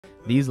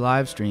These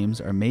live streams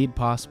are made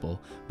possible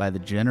by the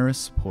generous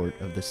support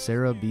of the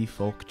Sarah B.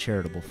 Folk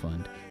Charitable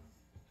Fund.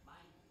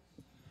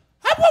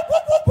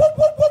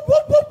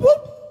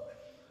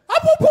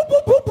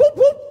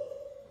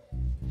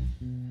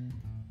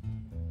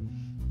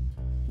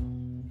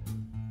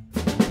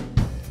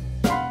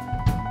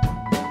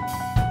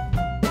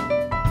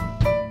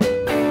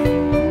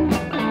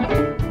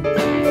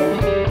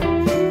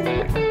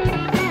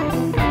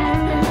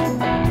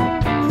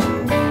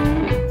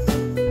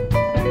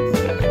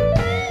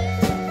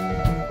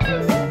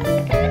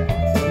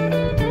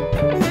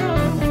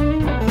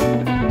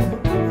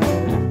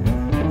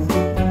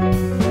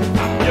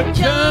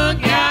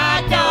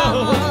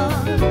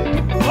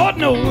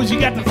 You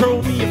got to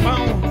throw me a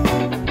bone.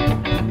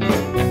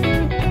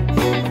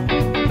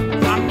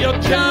 I'm your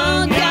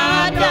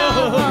junkyard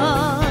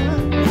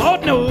dog.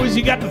 Lord knows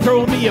you got to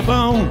throw me a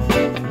bone.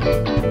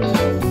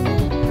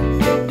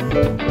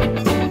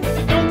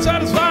 Don't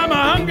satisfy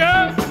my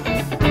hunger,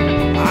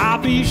 I'll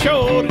be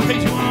sure to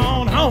take you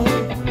on home.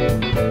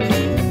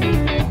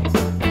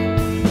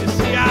 You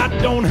see, I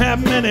don't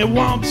have many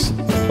wants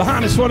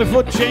behind this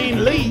 20-foot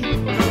chain lead.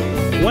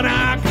 When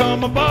I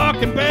come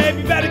a-barking, babe,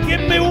 you better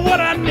give me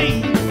what I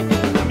need.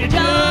 I'm your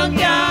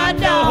junkyard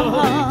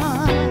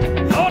dog.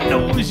 Lord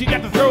knows you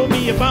got to throw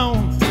me a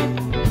bone.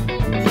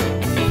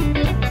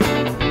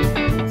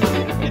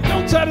 It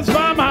don't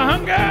satisfy my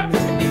hunger,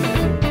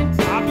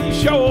 I'll be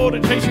sure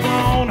to chase you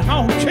on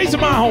home. Chase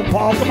him on home,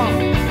 Paul, come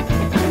on.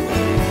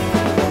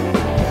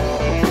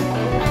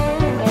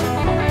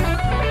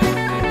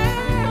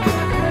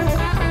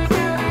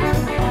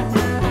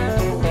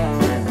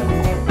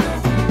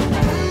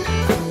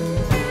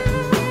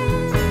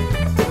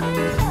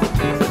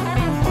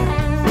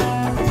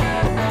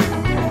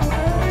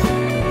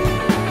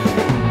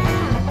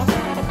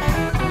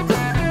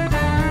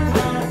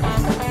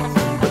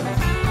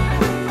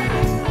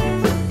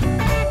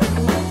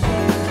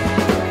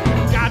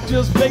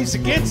 Just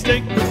basic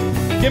instinct,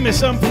 give me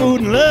some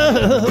food and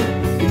love.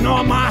 You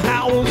know my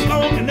howl's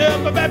long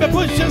enough, but baby,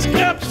 push this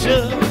cup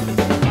shut.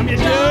 I'm your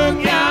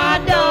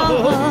junkyard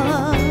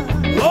dog.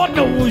 Lord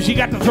knows you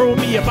got to throw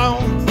me a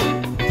bone.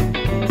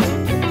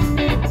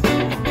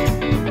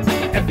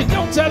 If you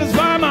don't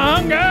satisfy my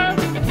hunger,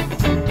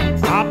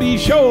 I'll be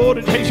sure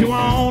to chase you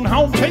on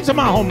home. Chase him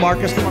on home,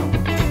 Marcus, come on.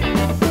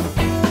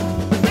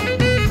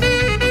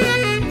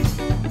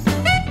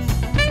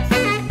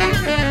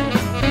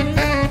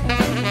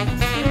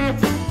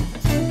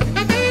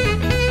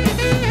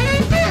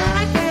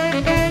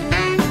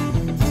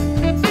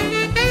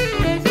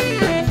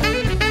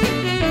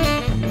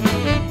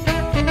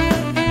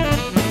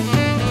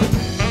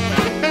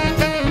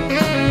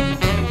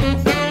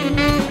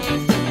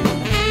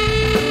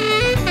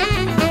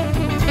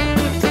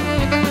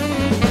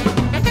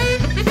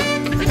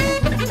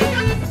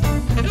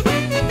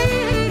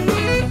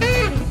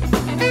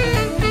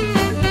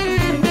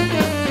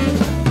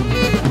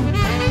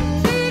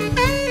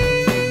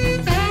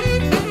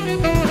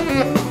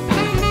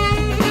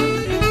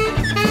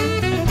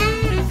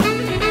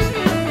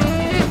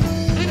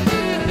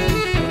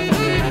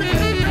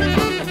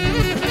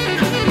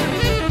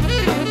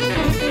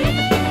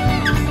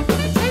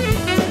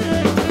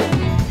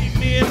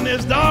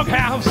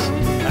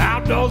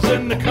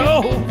 In the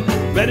cold,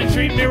 better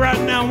treat me right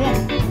now,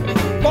 won't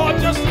boy,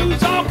 just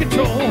lose all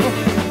control.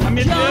 I'm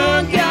your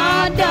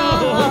junkyard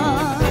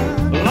dog.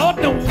 Lord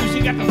knows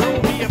you got to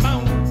throw me a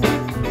bone.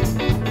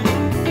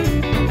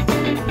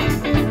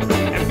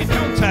 If you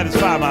don't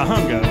satisfy my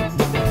hunger,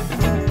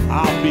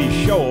 I'll be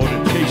sure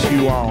to chase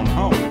you on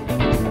home.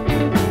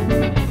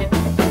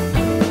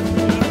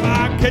 If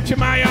I catch you in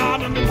my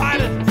yard on the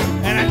pilot,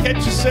 and I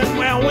catch you sitting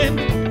where I win,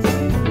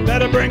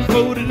 better bring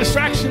food and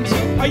distractions,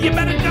 or you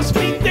better just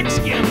be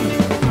thick-skinned.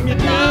 I'm your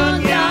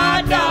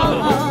junkyard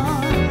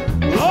dog.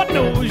 Lord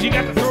knows you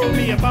got to throw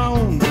me a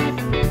bone.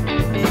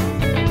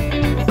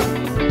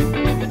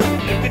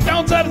 If you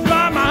don't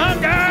satisfy my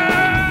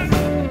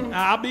hunger,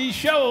 I'll be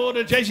sure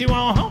to chase you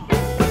on home.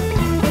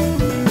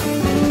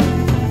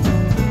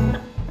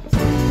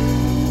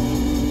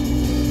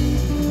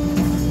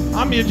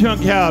 I'm your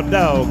junkyard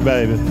dog,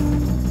 baby.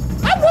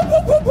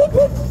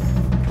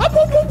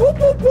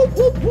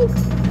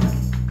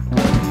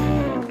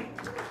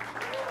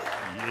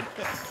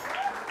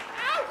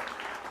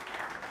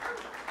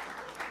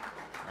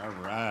 All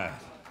right,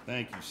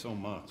 thank you so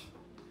much.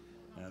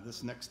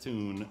 This next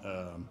tune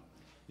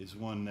is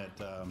one that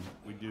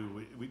we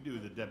do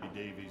the Debbie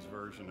Davies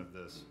version of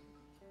this.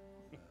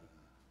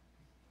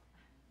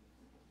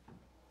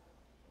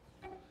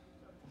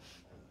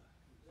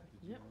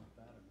 Yep.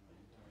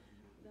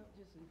 No,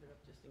 just leave it up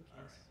just in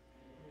case.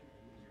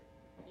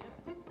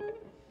 Yep.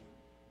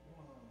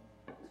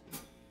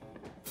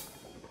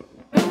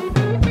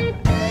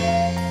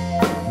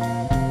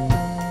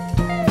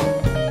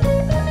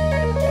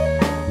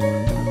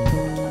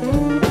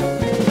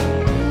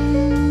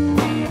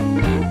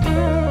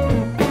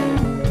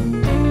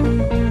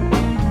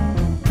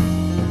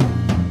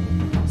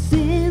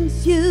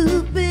 Since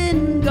you've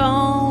been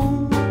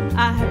gone,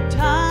 I have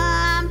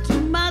time to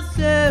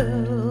myself.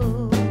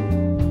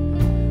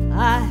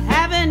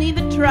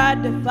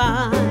 tried to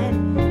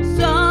find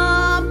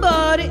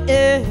somebody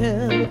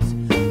else.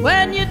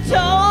 When you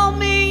told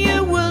me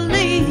you were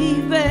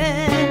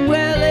leaving,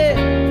 well, it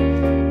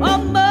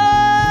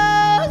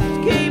almost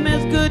came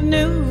as good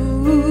news.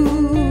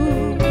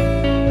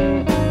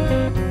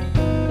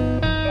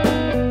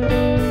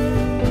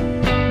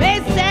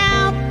 May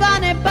sound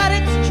funny, but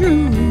it's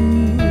true.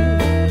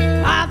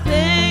 I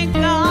think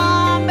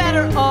I'm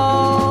better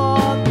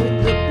off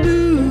with the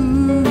blues.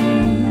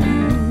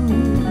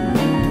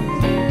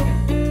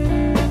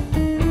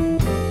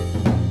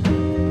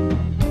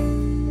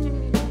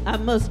 I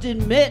must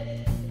admit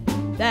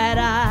that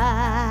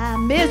I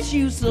miss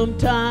you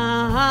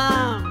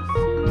sometimes.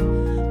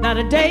 Not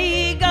a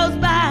day goes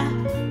by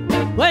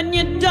when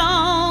you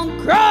don't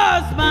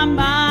cross my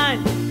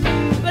mind.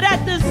 But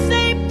at the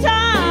same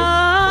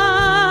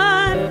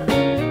time,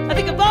 I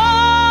think of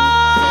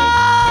all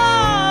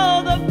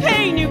the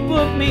pain you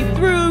put me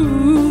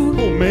through.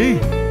 Oh, me?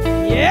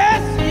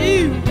 Yes,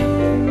 you.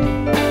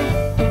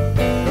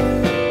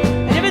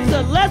 And if it's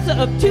a lesser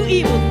of two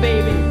evils,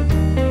 baby,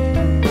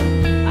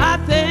 I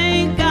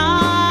think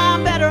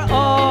I'm better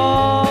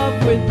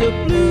off with the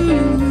blues.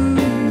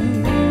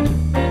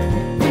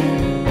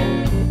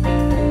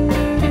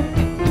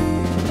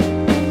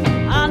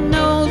 I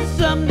know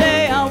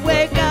someday I'll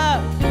wake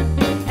up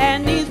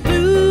and these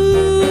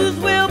blues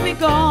will be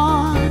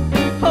gone.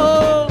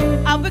 Oh,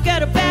 I'll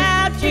forget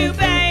about you,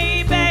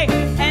 baby,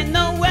 and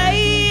the way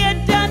you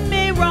done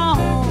me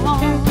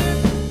wrong.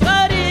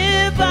 But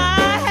if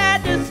I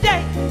had to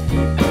stay,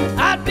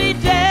 I'd be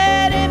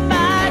dead in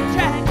my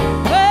tracks.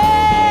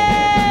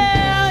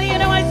 Well, you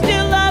know I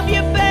still love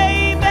you,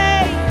 baby,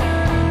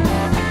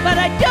 but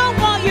I don't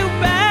want you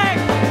back.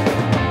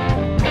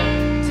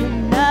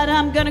 Tonight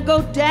I'm gonna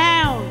go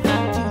down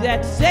to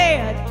that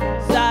sad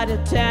side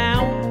of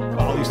town.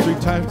 All these 3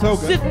 times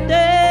toga. Sit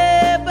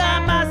there by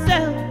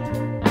myself,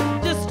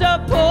 just a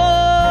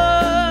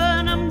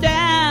put 'em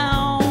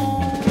down.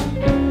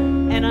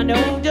 And I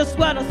know just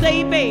what I'll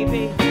say,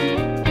 baby,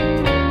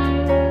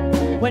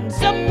 when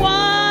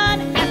someone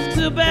asks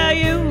about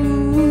you.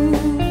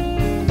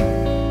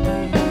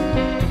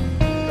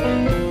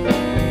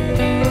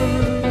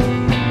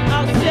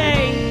 I'll say,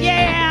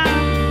 yeah,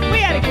 we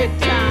had a good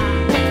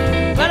time,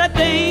 but I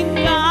think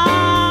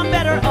I'm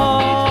better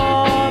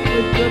off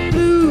with the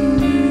blues.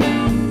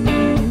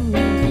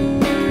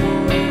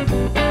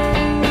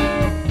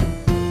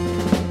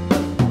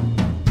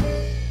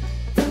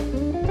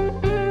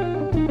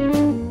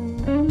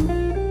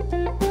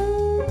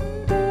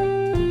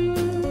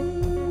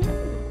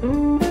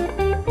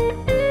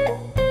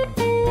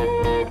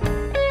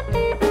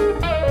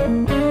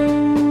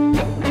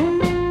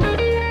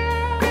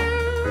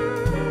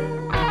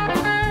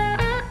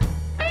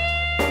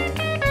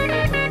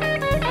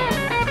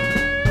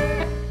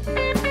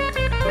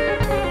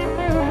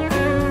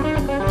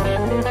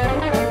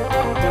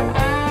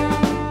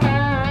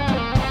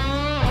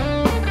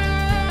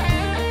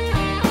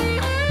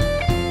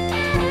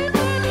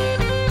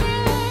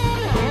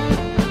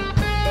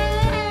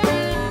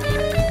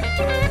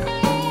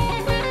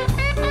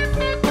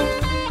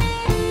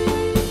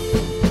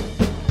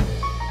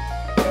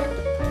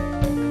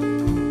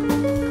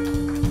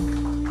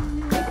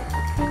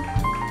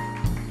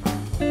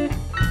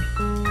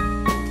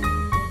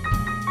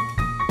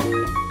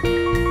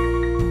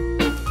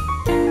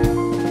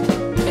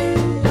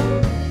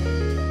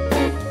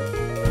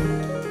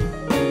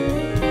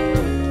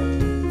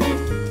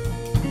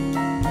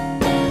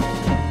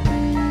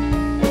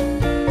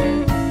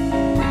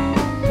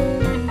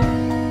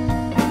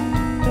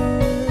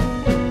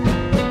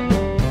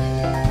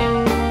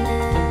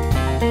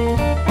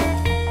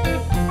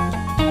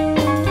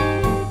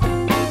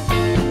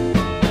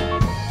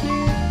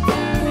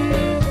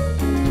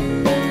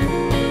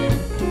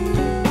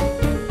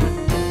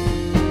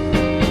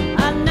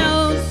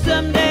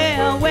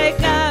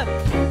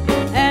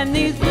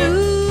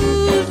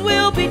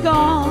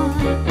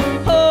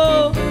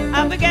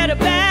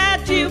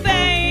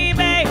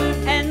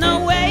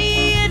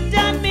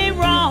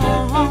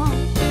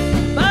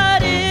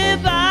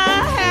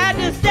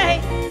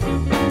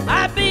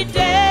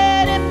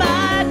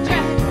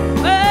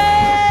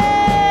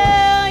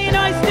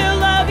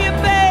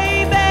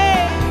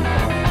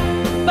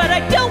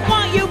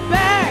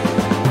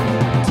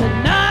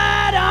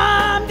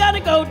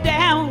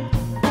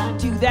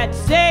 that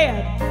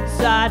sad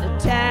side of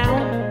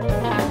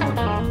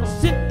town.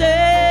 Sit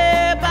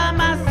there by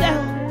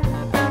myself,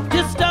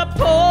 just to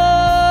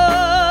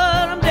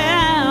put 'em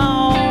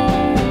down.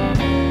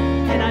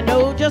 And I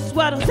know just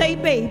what I'll say,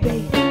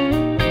 baby,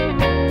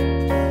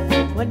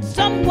 when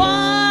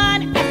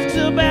someone asks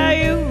about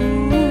you.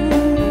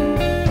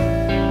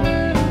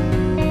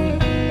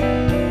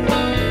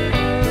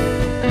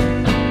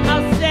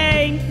 I'll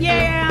say,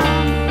 yeah,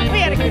 we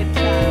had a good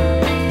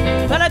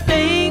time, but I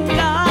think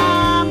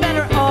I'm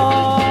better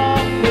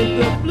off with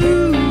the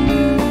blues.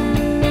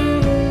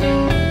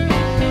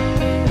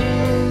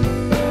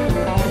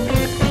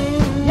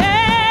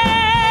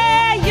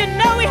 Yeah, you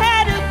know we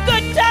had a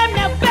good time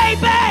now,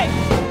 baby.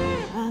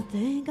 I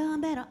think I'm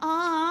better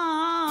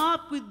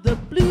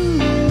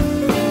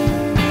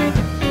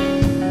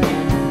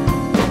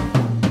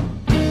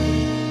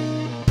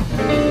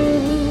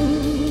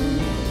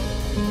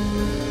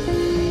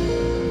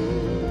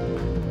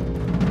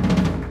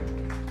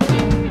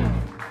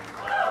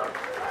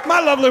My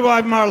lovely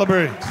wife, Marla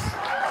Briggs.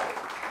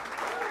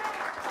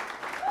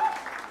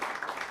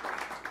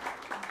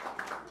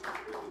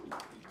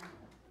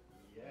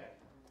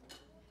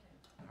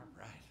 All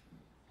right.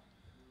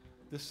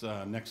 This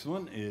next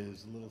one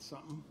is a little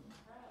something.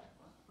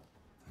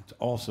 It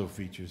also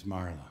features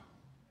Marla.